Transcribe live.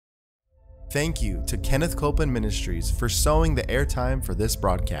Thank you to Kenneth Copeland Ministries for sowing the airtime for this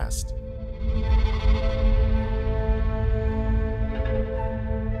broadcast.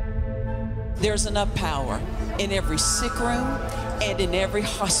 There's enough power in every sick room and in every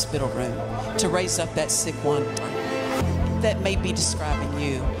hospital room to raise up that sick one. That may be describing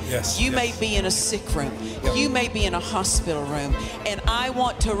you. Yes. You may be in a sick room. Yep. You may be in a hospital room. And I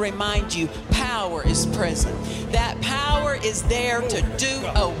want to remind you, power is present. That power is there to do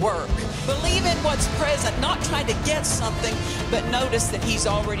a work. Believe in what's present, not trying to get something, but notice that He's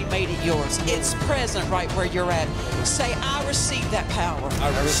already made it yours. It's present right where you're at. Say, I receive that power.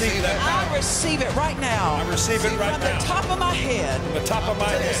 I receive that power. I receive it right now. I receive it right now. From the top of my head. From the top of my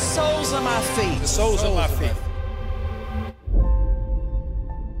head. To the soles of my feet. The soles of my feet.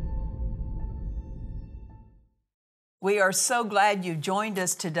 We are so glad you joined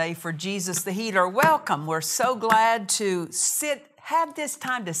us today for Jesus the Healer. Welcome. We're so glad to have this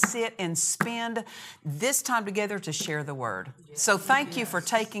time to sit and spend this time together to share the Word. So thank you for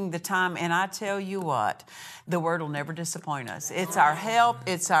taking the time. And I tell you what, the Word will never disappoint us. It's our help.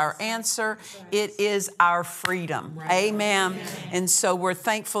 It's our answer. It is our freedom. Amen. And so we're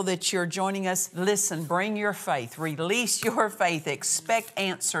thankful that you're joining us. Listen, bring your faith. Release your faith. Expect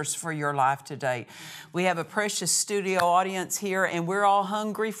answers for your life today. We have a precious studio audience here, and we're all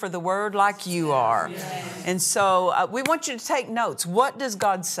hungry for the Word like you are. And so we want you to take notes. What does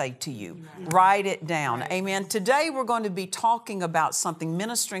God say to you? Write it down. Amen. Today we're going to be talking about something,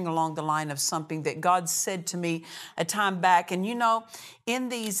 ministering along the line of something that God said to me a time back. And you know, in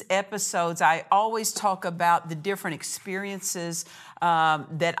these episodes, I always talk about the different experiences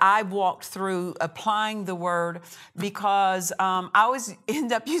that I've walked through applying the Word, because I always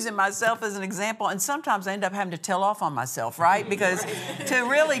end up using myself as an example, and sometimes I end up having to tell off on myself, right? Because to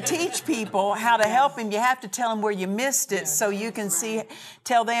really teach people how to help them, you have to tell them where you missed it so you can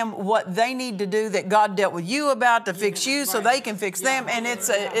tell them what they need to do that God dealt with you about to fix you so they can fix them. And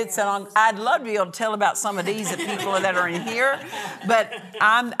I'd love to be able to tell about some of these people that are in here, but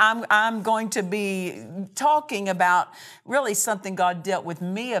I'm going to be talking about really something God dealt with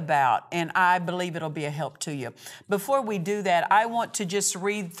me about, and I believe it'll be a help to you. Before we do that, I want to just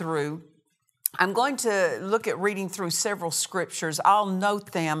read through. I'm going to look at reading through several scriptures. I'll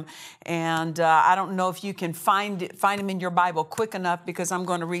note them, and I don't know if you can find them in your Bible quick enough, because I'm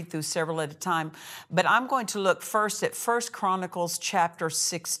going to read through several at a time. But I'm going to look first at 1 Chronicles chapter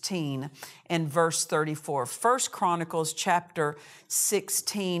 16 and verse 34. 1 Chronicles chapter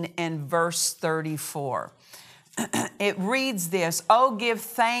 16 and verse 34. It reads this: "Oh, give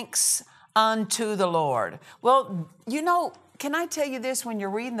thanks unto the Lord." Well, you know, can I tell you this? When you're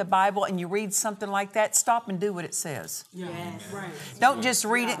reading the Bible and you read something like that, stop and do what it says. Yes. Right. Don't just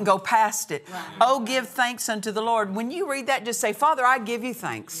read it and go past it. Right. Oh, give thanks unto the Lord. When you read that, just say, Father, I give you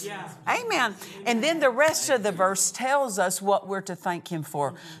thanks. Yeah. Amen. And then the rest of the verse tells us what we're to thank Him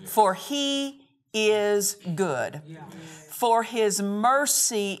for. For He is good. For His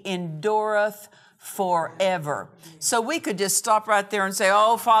mercy endureth forever. So we could just stop right there and say,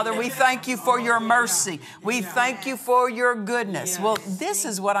 oh, Father, we thank you for your mercy. We thank you for your goodness. Well, this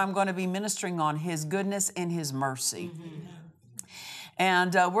is what I'm going to be ministering on, His goodness and His mercy.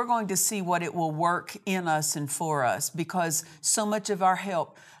 And we're going to see what it will work in us and for us, because so much of our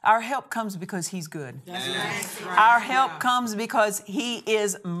help comes because He's good. Our help comes because He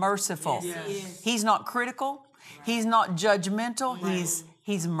is merciful. He's not critical. He's not judgmental.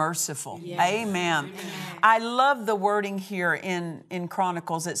 He's merciful. Amen. I love the wording here in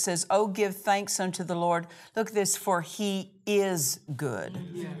Chronicles. It says, oh, give thanks unto the Lord. Look at this, for He is good.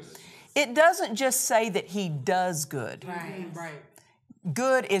 It doesn't just say that He does good.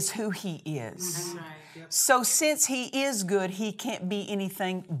 Good is who He is. So since He is good, He can't be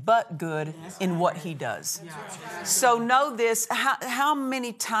anything but good in what He does. So know this, how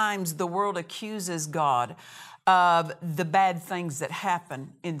many times the world accuses God of the bad things that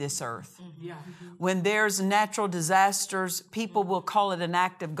happen in this earth. When there's natural disasters, people will call it an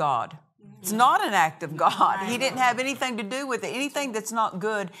act of God. It's not an act of God. He didn't have anything to do with it. Anything that's not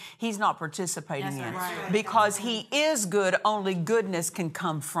good, He's not participating in. Because He is good, only goodness can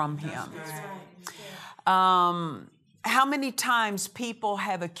come from Him. How many times people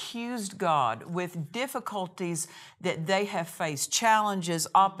have accused God with difficulties that they have faced, challenges,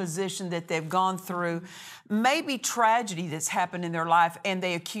 opposition that they've gone through, maybe tragedy that's happened in their life, and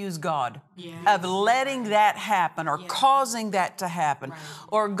they accuse God of letting that happen or causing that to happen,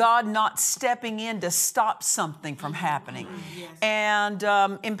 or God not stepping in to stop something from happening. And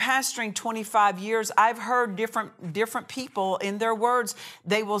in pastoring 25 years, I've heard different people in their words,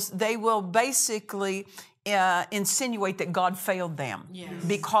 they will basically insinuate that God failed them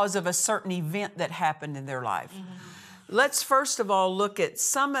because of a certain event that happened in their life. Let's first of all look at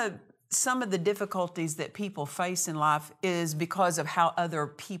some of the difficulties that people face in life is because of how other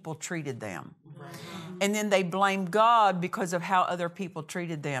people treated them. And then they blame God because of how other people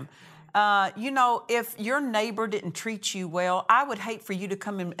treated them. If your neighbor didn't treat you well, I would hate for you to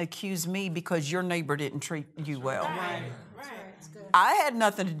come and accuse me because your neighbor didn't treat you well. I had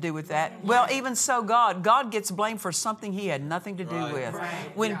nothing to do with that. Well, even so, God gets blamed for something he had nothing to do with.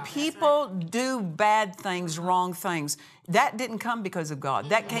 When people do bad things, wrong things, that didn't come because of God.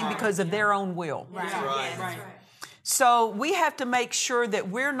 That came because of their own will. So we have to make sure that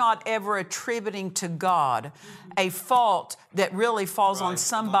we're not ever attributing to God a fault that really falls on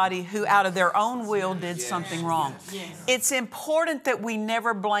somebody who out of their own will did something wrong. It's important that we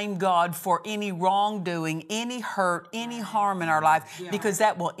never blame God for any wrongdoing, any hurt, any harm in our life, because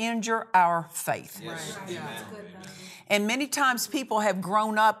that will injure our faith. And many times people have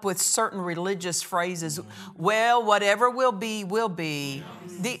grown up with certain religious phrases. Well, whatever will be, will be.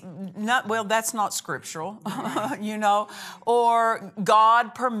 Well, that's not scriptural, Or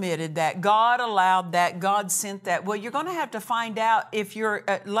God permitted that. God allowed that. God sent that. Well, you're going to have to find out if you're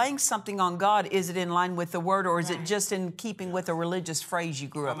laying something on God, is it in line with the Word, or is it just in keeping with a religious phrase you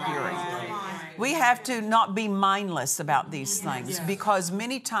grew up hearing? We have to not be mindless about these things because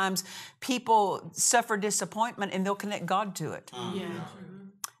many times people suffer disappointment and they'll connect God to it.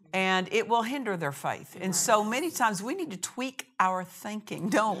 And it will hinder their faith. And so many times we need to tweak our thinking,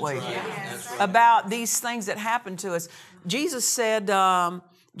 don't we? About these things that happen to us. Jesus said,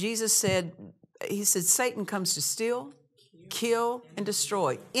 Satan comes to steal, kill, and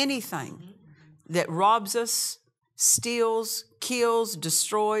destroy. Anything that robs us, steals, kills,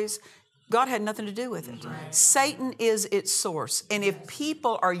 destroys, God had nothing to do with it. Satan is its source. And if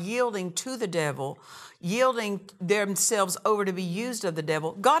people are yielding to the devil, yielding themselves over to be used of the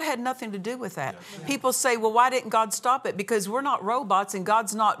devil, God had nothing to do with that. People say, well, why didn't God stop it? Because we're not robots and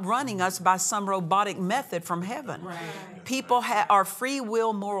God's not running us by some robotic method from heaven. People are free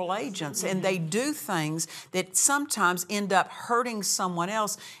will moral agents and they do things that sometimes end up hurting someone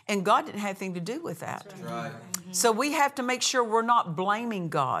else, and God didn't have anything to do with that. So we have to make sure we're not blaming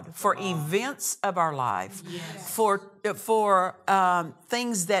God for events of our life, for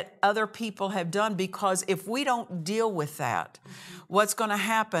things that other people have done, because if we don't deal with that, what's going to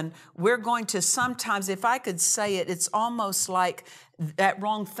happen, we're going to sometimes, if I could say it, it's almost like that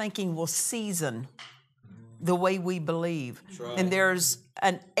wrong thinking will season the way we believe. And there's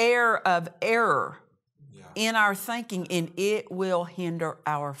an air of error in our thinking, and it will hinder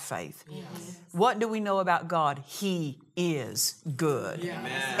our faith. What do we know about God? He is good.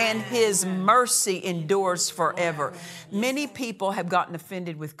 And His mercy endures forever. Many people have gotten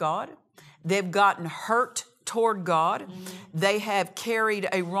offended with God. They've gotten hurt toward God. They have carried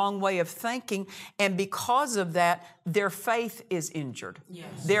a wrong way of thinking, and because of that, their faith is injured.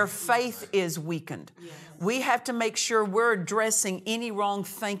 Their faith is weakened. We have to make sure we're addressing any wrong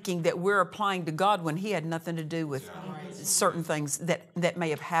thinking that we're applying to God when He had nothing to do with certain things that may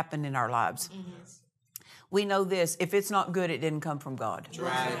have happened in our lives. We know this: if it's not good, it didn't come from God.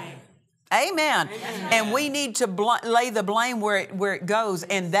 Amen. And we need to lay the blame where it goes,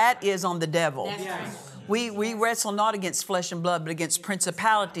 and that is on the devil. We wrestle not against flesh and blood, but against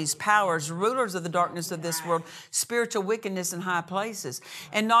principalities, powers, rulers of the darkness of this world, spiritual wickedness in high places.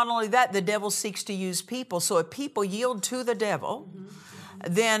 And not only that, the devil seeks to use people. So if people yield to the devil,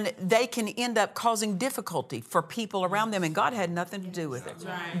 then they can end up causing difficulty for people around them. And God had nothing to do with it.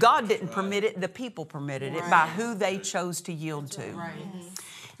 God didn't permit it. The people permitted it by who they chose to yield to.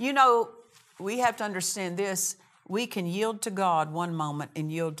 We have to understand this. We can yield to God one moment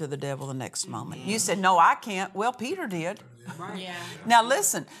and yield to the devil the next moment. You said, no, I can't. Well, Peter did. Now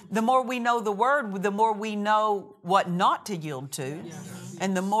listen, the more we know the Word, the more we know what not to yield to.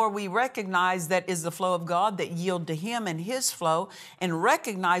 And the more we recognize that is the flow of God, that yield to Him and His flow, and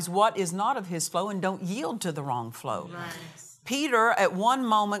recognize what is not of His flow and don't yield to the wrong flow. Peter, at one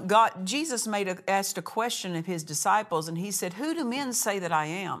moment, Jesus asked a question of His disciples, and He said, who do men say that I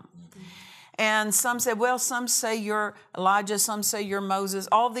am? And some said, well, some say you're Elijah, some say you're Moses,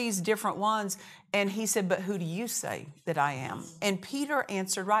 all these different ones. And He said, but who do you say that I am? And Peter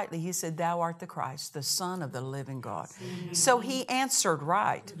answered rightly. He said, thou art the Christ, the Son of the living God. So he answered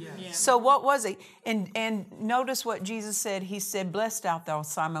right. So what was he? And notice what Jesus said. He said, blessed art thou,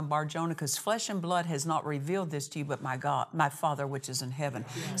 Simon Bar-Jonah, because flesh and blood has not revealed this to you, but my God, my Father which is in heaven.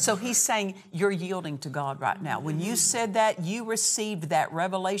 So He's saying you're yielding to God right now. When you said that, you received that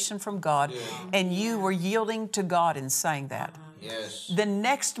revelation from God, and you were yielding to God in saying that. Yes. The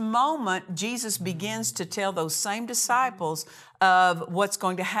next moment, Jesus begins to tell those same disciples of what's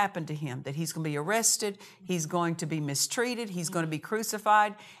going to happen to him, that he's going to be arrested, he's going to be mistreated, he's going to be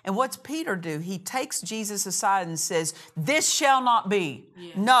crucified. And what's Peter do? He takes Jesus aside and says, "This shall not be."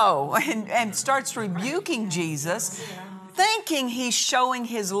 Yeah. No, and starts rebuking Jesus, thinking he's showing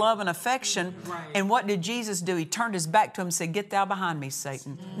his love and affection. Right. And what did Jesus do? He turned his back to him and said, "Get thou behind me,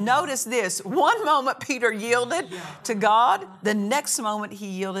 Satan." Notice this. One moment Peter yielded to God. The next moment he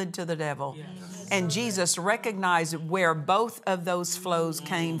yielded to the devil. And Jesus recognized where both of those flows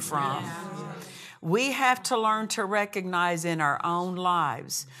came from. We have to learn to recognize in our own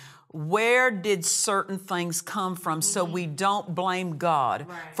lives, where did certain things come from, so we don't blame God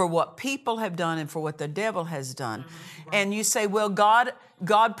for what people have done and for what the devil has done. And you say, well, God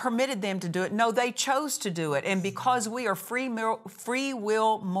permitted them to do it. No, they chose to do it. And because we are free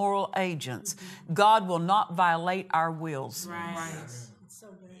will moral agents, God will not violate our wills.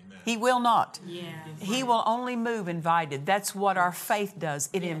 He will not. He will only move invited. That's what our faith does.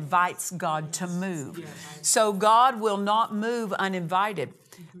 It invites God to move. So God will not move uninvited.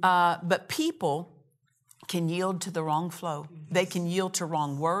 But people can yield to the wrong flow. They can yield to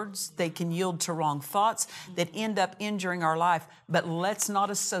wrong words. They can yield to wrong thoughts that end up injuring our life. But let's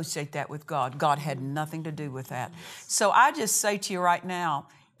not associate that with God. God had nothing to do with that. So I just say to you right now,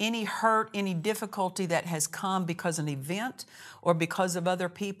 any hurt, any difficulty that has come because of an event or because of other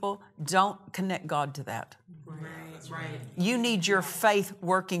people, don't connect God to that. Right. You need your faith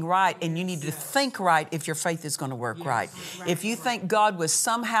working right, and you need to think right if your faith is going to work right. If you think God was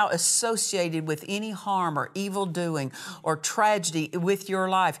somehow associated with any harm or evil doing or tragedy with your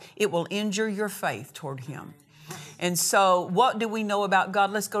life, it will injure your faith toward Him. And so what do we know about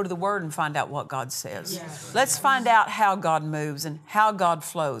God? Let's go to the Word and find out what God says. Let's find out how God moves and how God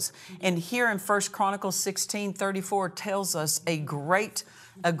flows. And here in 1 Chronicles 16:34 tells us a great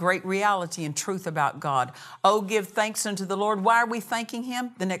reality and truth about God. Oh, give thanks unto the Lord. Why are we thanking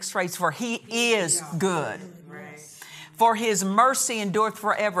Him? The next phrase, for He is good. For His mercy endureth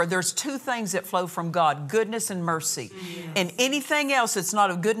forever. There's two things that flow from God, goodness and mercy. And anything else that's not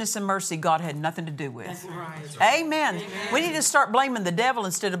of goodness and mercy, God had nothing to do with. Amen. We need to start blaming the devil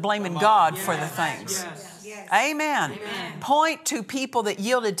instead of blaming God for the things. Amen. Point to people that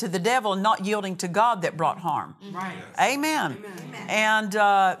yielded to the devil and not yielding to God that brought harm. Amen. And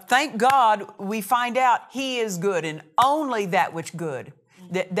thank God we find out He is good, and only that which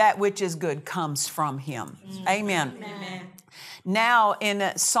is good comes from Him. Amen. Now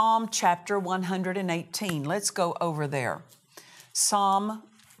in Psalm chapter 118, let's go over there. Psalm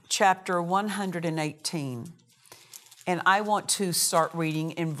chapter 118. And I want to start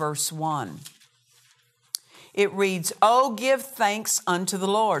reading in verse 1. It reads, "Oh, give thanks unto the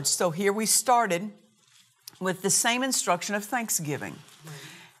Lord." So here we started with the same instruction of thanksgiving.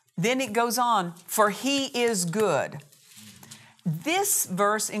 Then it goes on, "For He is good." This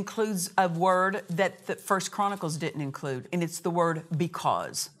verse includes a word that the First Chronicles didn't include, and it's the word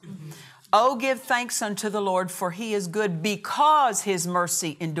because. Oh, give thanks unto the Lord, for He is good, because His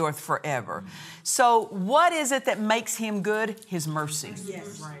mercy endureth forever. So what is it that makes Him good? His mercy.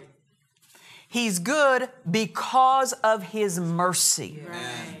 He's good because of His mercy.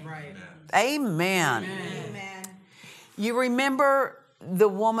 Amen. You remember the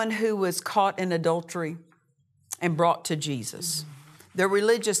woman who was caught in adultery and brought to Jesus. The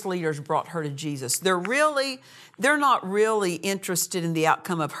religious leaders brought her to Jesus. They're not really interested in the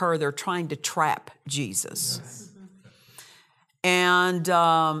outcome of her. They're trying to trap Jesus. And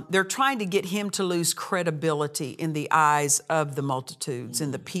they're trying to get Him to lose credibility in the eyes of the multitudes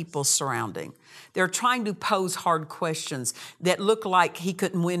and the people surrounding. They're trying to pose hard questions that look like He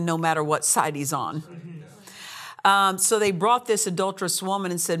couldn't win no matter what side He's on. So they brought this adulterous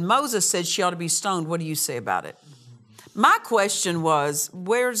woman and said, "Moses said she ought to be stoned. What do you say about it?" My question was,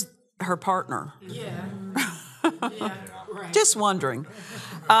 where's her partner? Just wondering.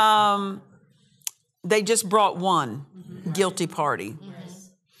 They just brought one guilty party.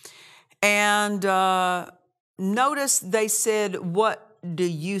 And notice they said, "What do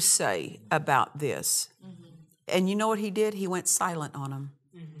you say about this?" And you know what He did? He went silent on them.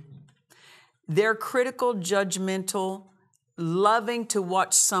 They're critical, judgmental, loving to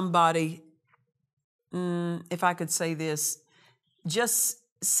watch somebody, if I could say this, just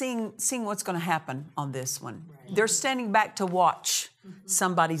seeing what's going to happen on this one. They're standing back to watch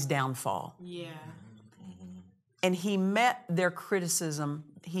somebody's downfall. And He met their criticism.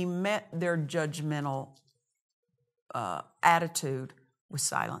 He met their judgmental attitude with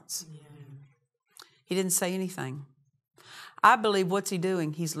silence. He didn't say anything. I believe what's He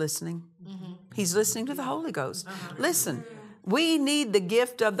doing? He's listening. He's listening to the Holy Ghost. Listen, We need the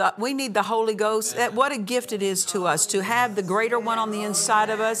gift of we need the Holy Ghost. What a gift it is to us to have the greater one on the inside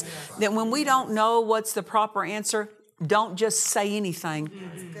of us, that when we don't know what's the proper answer, don't just say anything.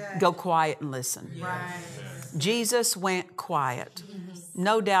 Go quiet and listen. Right. Jesus went quiet.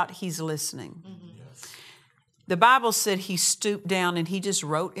 No doubt he's listening. The Bible said he stooped down and he just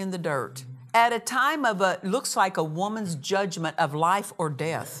wrote in the dirt. At a time of looks like a woman's judgment of life or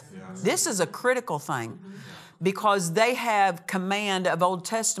death. This is a critical thing, because they have command of Old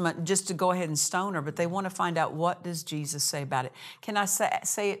Testament just to go ahead and stone her, but they want to find out, what does Jesus say about it? Can I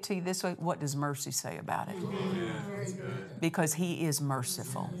say it to you this way? What does mercy say about it? Because he is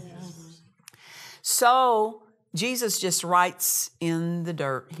merciful. So Jesus just writes in the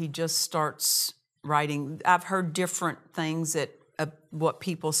dirt. He just starts writing. I've heard different things that what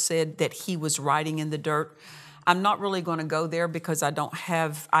people said that he was writing in the dirt. I'm not really going to go there because I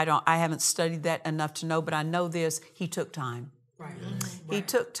haven't studied that enough to know, but I know this, he took time. Right. He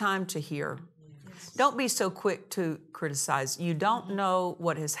took time to hear. Don't be so quick to criticize. You don't know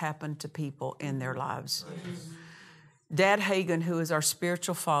what has happened to people in their lives. Dad Hagin, who is our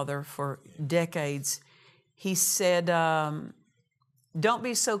spiritual father for decades, he said, don't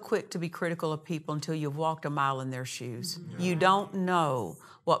be so quick to be critical of people until you've walked a mile in their shoes. You don't know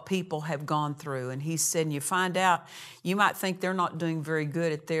what people have gone through. And he said, and you find out, you might think they're not doing very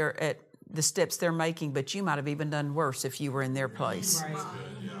good at the steps they're making, but you might have even done worse if you were in their place. Right.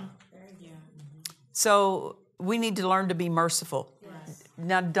 So we need to learn to be merciful.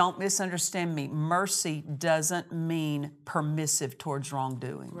 Now, don't misunderstand me. Mercy doesn't mean permissive towards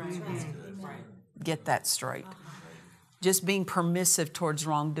wrongdoing. Right. Get that straight. Just being permissive towards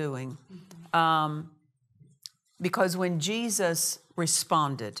wrongdoing. Because when Jesus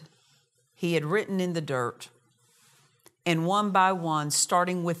responded, he had written in the dirt, and one by one,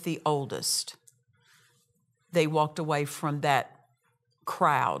 starting with the oldest, they walked away from that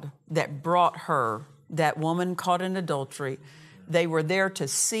crowd that brought her, that woman caught in adultery. They were there to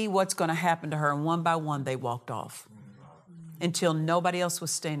see what's going to happen to her, and one by one they walked off until nobody else was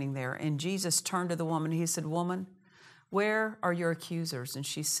standing there. And Jesus turned to the woman, he said, "Woman, where are your accusers?" And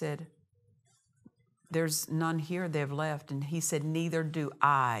she said, "There's none here, they've left." And he said, "Neither do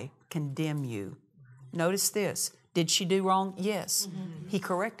I condemn you." Notice this. Did she do wrong? Yes. He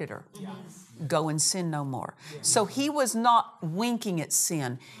corrected her. Go and sin no more. So he was not winking at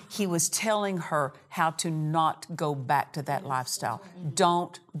sin. He was telling her how to not go back to that lifestyle.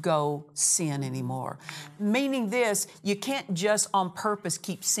 Don't go sin anymore. Meaning this, you can't just on purpose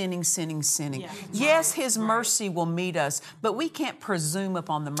keep sinning. Yes, his mercy will meet us, but we can't presume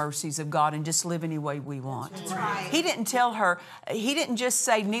upon the mercies of God and just live any way we want. He didn't tell her, he didn't just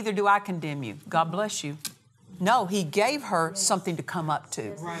say, "Neither do I condemn you. God bless you." No, he gave her something to come up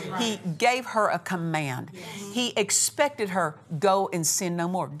to. He gave her a command. He expected her, go and sin no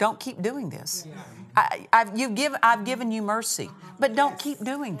more. Don't keep doing this. I've given you mercy, but don't keep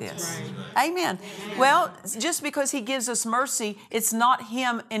doing this. Amen. Well, just because he gives us mercy, it's not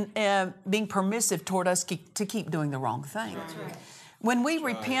him being permissive toward us to keep doing the wrong thing. When we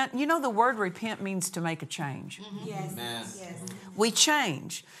repent, you know the word repent means to make a change. Yes. We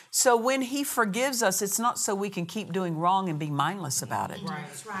change. So when he forgives us, it's not so we can keep doing wrong and be mindless about it.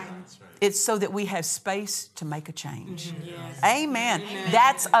 That's right. It's so that we have space to make a change. Amen.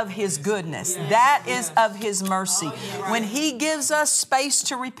 That's of his goodness. That is of his mercy. When he gives us space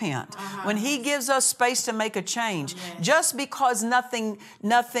to repent, when he gives us space to make a change, just because nothing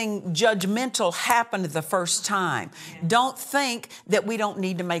judgmental happened the first time, don't think that we don't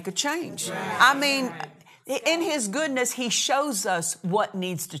need to make a change. I mean, in his goodness, he shows us what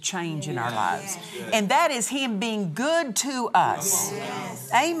needs to change in our lives. And that is him being good to us.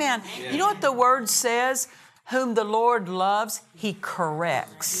 Amen. You know what the word says? Whom the Lord loves, he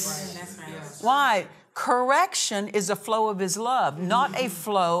corrects. Why? Correction is a flow of his love, not a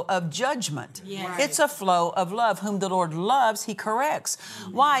flow of judgment. It's a flow of love. Whom the Lord loves, he corrects.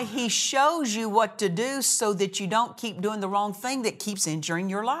 Why? He shows you what to do so that you don't keep doing the wrong thing that keeps injuring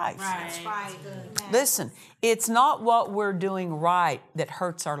your life. Listen, it's not what we're doing right that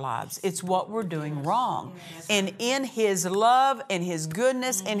hurts our lives. It's what we're doing wrong. And in his love and his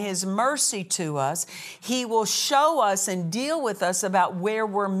goodness and his mercy to us, he will show us and deal with us about where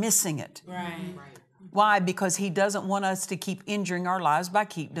we're missing it. Why? Because He doesn't want us to keep injuring our lives by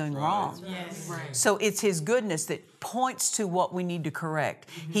keep doing wrong. Yes. Right. So it's His goodness that points to what we need to correct.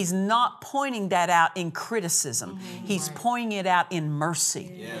 He's not pointing that out in criticism. He's pointing it out in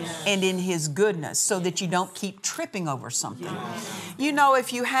mercy and in His goodness so that you don't keep tripping over something. You know,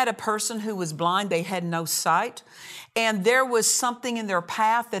 if you had a person who was blind, they had no sight, and there was something in their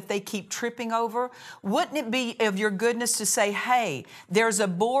path that they keep tripping over, wouldn't it be of your goodness to say, hey, there's a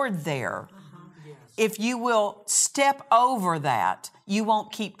board there. If you will step over that, you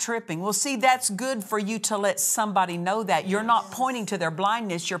won't keep tripping. Well, see, that's good for you to let somebody know that. You're not pointing to their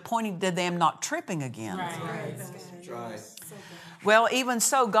blindness, you're pointing to them not tripping again. Right. Well, even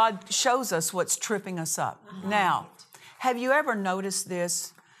so, God shows us what's tripping us up. Now, have you ever noticed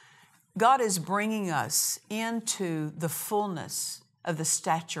this? God is bringing us into the fullness of the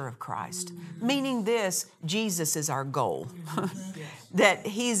stature of Christ. Meaning this, Jesus is our goal. That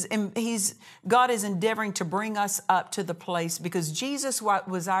God is endeavoring to bring us up to the place, because Jesus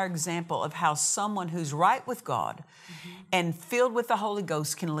was our example of how someone who's right with God and filled with the Holy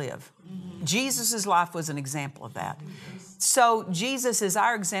Ghost can live. Jesus' life was an example of that. So Jesus is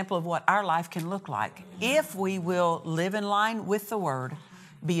our example of what our life can look like if we will live in line with the Word,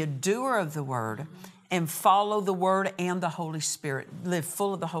 be a doer of the Word, and follow the Word and the Holy Spirit. Live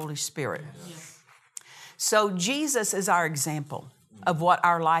full of the Holy Spirit. So Jesus is our example of what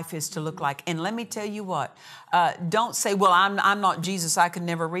our life is to look like. And let me tell you what, don't say, well, I'm not Jesus, I could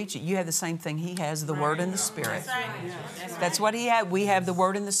never reach it. You have the same thing He has, the Word and the Spirit. That's what He had. We have the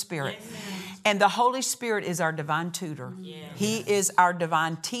Word and the Spirit. And the Holy Spirit is our divine tutor. He is our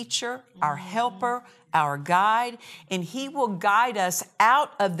divine teacher, our helper, our guide, and He will guide us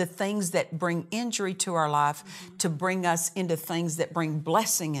out of the things that bring injury to our life to bring us into things that bring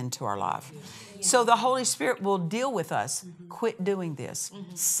blessing into our life. So the Holy Spirit will deal with us. Quit doing this.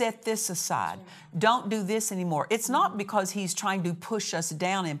 Set this aside. Don't do this anymore. It's not because He's trying to push us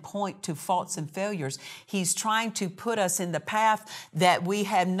down and point to faults and failures. He's trying to put us in the path that we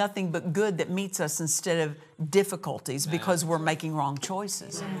have nothing but good that meets us instead of difficulties because we're making wrong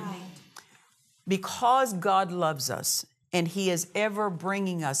choices. Because God loves us and He is ever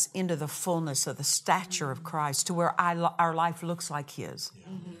bringing us into the fullness of the stature of Christ to where our life looks like His.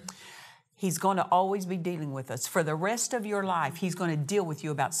 He's going to always be dealing with us. For the rest of your life, He's going to deal with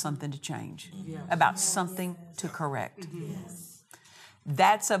you about something to change, about something to correct.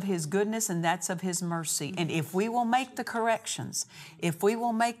 That's of His goodness and that's of His mercy. And if we will make the corrections, if we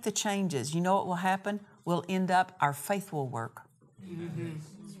will make the changes, you know what will happen? We'll end up, our faith will work.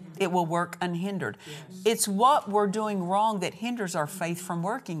 It will work unhindered. It's what we're doing wrong that hinders our faith from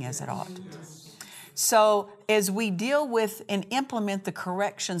working as it ought. So as we deal with and implement the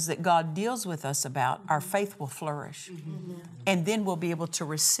corrections that God deals with us about, our faith will flourish. And then we'll be able to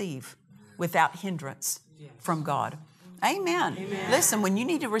receive without hindrance from God. Amen. Listen, when you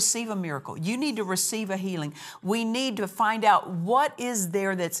need to receive a miracle, you need to receive a healing, we need to find out what is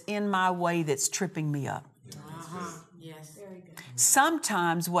there that's in my way that's tripping me up.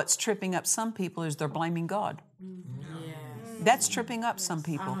 Sometimes what's tripping up some people is they're blaming God. That's tripping up some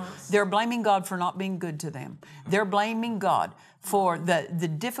people. They're blaming God for not being good to them. They're blaming God for the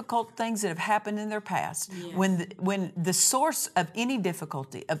difficult things that have happened in their past. When the source of any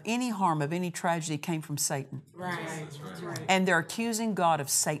difficulty, of any harm, of any tragedy came from Satan. And they're accusing God of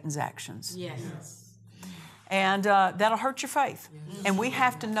Satan's actions. And that'll hurt your faith. And we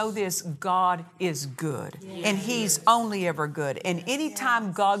have to know this, God is good. And He's only ever good. And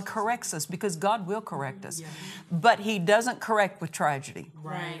anytime God corrects us, because God will correct us, but He doesn't correct with tragedy.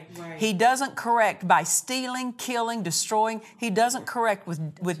 He doesn't correct by stealing, killing, destroying. He doesn't correct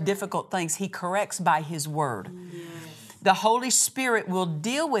with difficult things. He corrects by His Word. The Holy Spirit will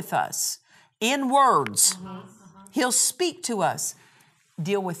deal with us in words. He'll speak to us.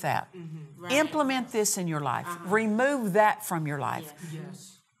 Deal with that. Implement this in your life. Remove that from your life.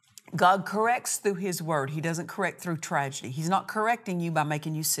 God corrects through His Word. He doesn't correct through tragedy. He's not correcting you by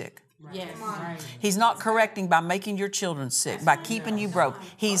making you sick. He's not correcting by making your children sick, by keeping you broke.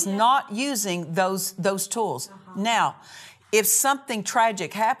 He's not using those tools. Now, if something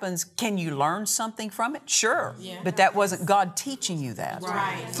tragic happens, can you learn something from it? Sure. But that wasn't God teaching you that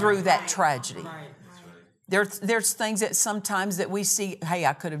through that tragedy. There's things that sometimes that we see, hey,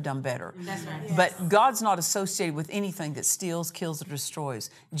 I could have done better. But God's not associated with anything that steals, kills, or destroys.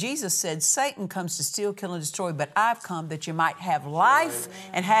 Jesus said, Satan comes to steal, kill, and destroy, but I've come that you might have life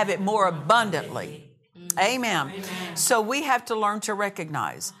and have it more abundantly. Amen. So we have to learn to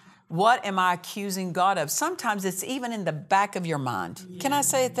recognize, what am I accusing God of? Sometimes it's even in the back of your mind. Can I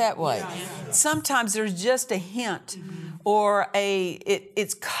say it that way? Sometimes there's just a hint or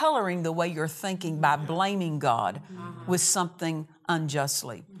it's coloring the way you're thinking by blaming God with something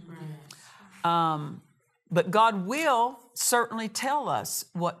unjustly. But God will certainly tell us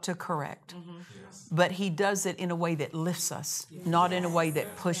what to correct. But He does it in a way that lifts us, not in a way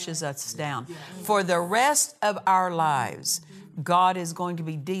that pushes us down. For the rest of our lives, God is going to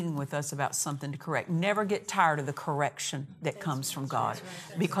be dealing with us about something to correct. Never get tired of the correction that comes from God,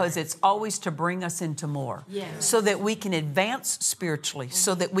 because it's always to bring us into more, so that we can advance spiritually,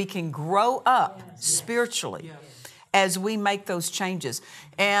 so that we can grow up spiritually as we make those changes.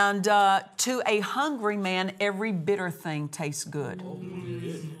 And to a hungry man, every bitter thing tastes good.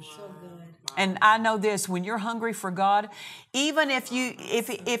 And I know this, when you're hungry for God, even if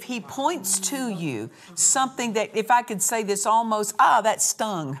He points to you something that, if I could say this almost, that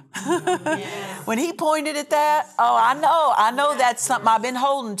stung. When He pointed at that, I know that's something I've been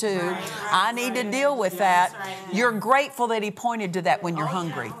holding to. I need to deal with that. You're grateful that He pointed to that when you're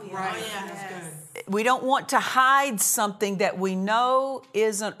hungry. We don't want to hide something that we know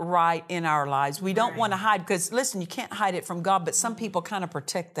isn't right in our lives. We don't want to hide, because listen, you can't hide it from God, but some people kind of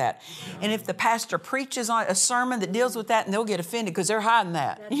protect that. And if the pastor preaches on a sermon that deals with that, and they'll get offended because they're hiding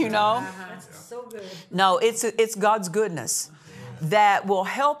that, you know? That's so good. No, it's God's goodness that will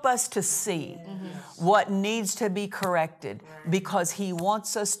help us to see what needs to be corrected, because He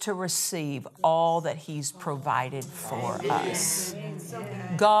wants us to receive all that He's provided for us.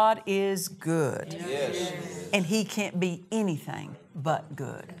 God is good, and He can't be anything but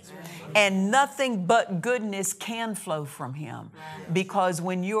good. And nothing but goodness can flow from Him, because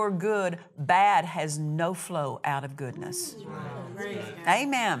when you're good, bad has no flow out of goodness.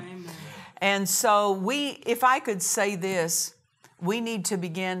 Amen. And so if I could say this, we need to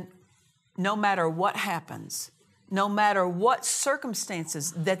begin, no matter what happens, no matter what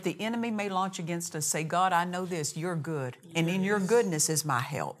circumstances that the enemy may launch against us, say, God, I know this, you're good. And in your goodness is my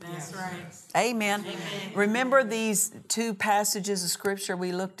help. That's right. Amen. Remember these two passages of Scripture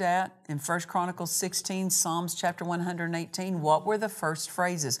we looked at in 1 Chronicles 16, Psalms chapter 118. What were the first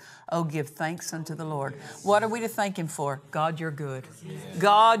phrases? Oh, give thanks unto the Lord. What are we to thank Him for? God, you're good.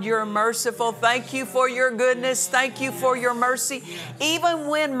 God, you're merciful. Thank you for your goodness. Thank you for your mercy. Even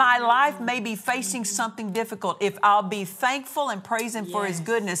when my life may be facing something difficult, if I'll be thankful and praise Him for His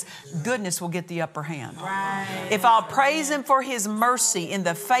goodness, goodness will get the upper hand. If I'll praise Him for His mercy in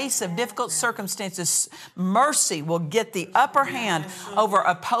the face of difficult circumstances, mercy will get the upper hand over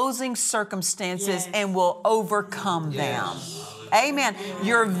opposing circumstances and will overcome them. Amen.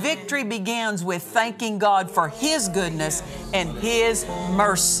 Your victory begins with thanking God for His goodness and His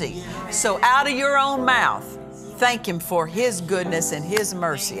mercy. So out of your own mouth, thank Him for His goodness and His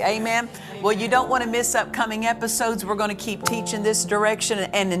mercy. Amen. Well, you don't want to miss upcoming episodes. We're going to keep teaching this direction.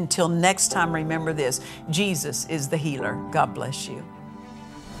 And until next time, remember this: Jesus is the healer. God bless you.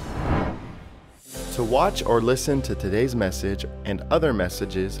 To watch or listen to today's message and other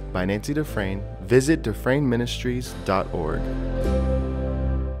messages by Nancy Dufresne, visit DufresneMinistries.org.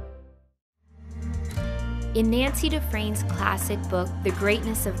 In Nancy Dufresne's classic book, The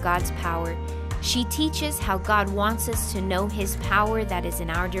Greatness of God's Power, she teaches how God wants us to know His power that is in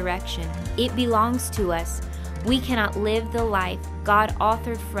our direction. It belongs to us. We cannot live the life God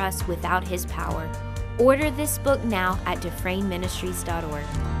authored for us without His power. Order this book now at DufresneMinistries.org.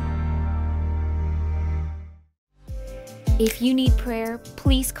 If you need prayer,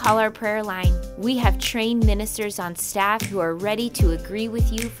 please call our prayer line. We have trained ministers on staff who are ready to agree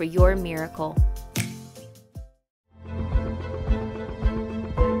with you for your miracle.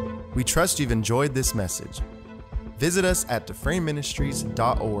 We trust you've enjoyed this message. Visit us at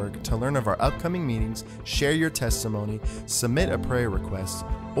DufresneMinistries.org to learn of our upcoming meetings, share your testimony, submit a prayer request,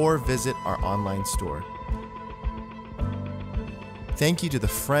 or visit our online store. Thank you to the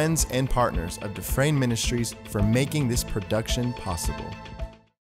friends and partners of Dufresne Ministries for making this production possible.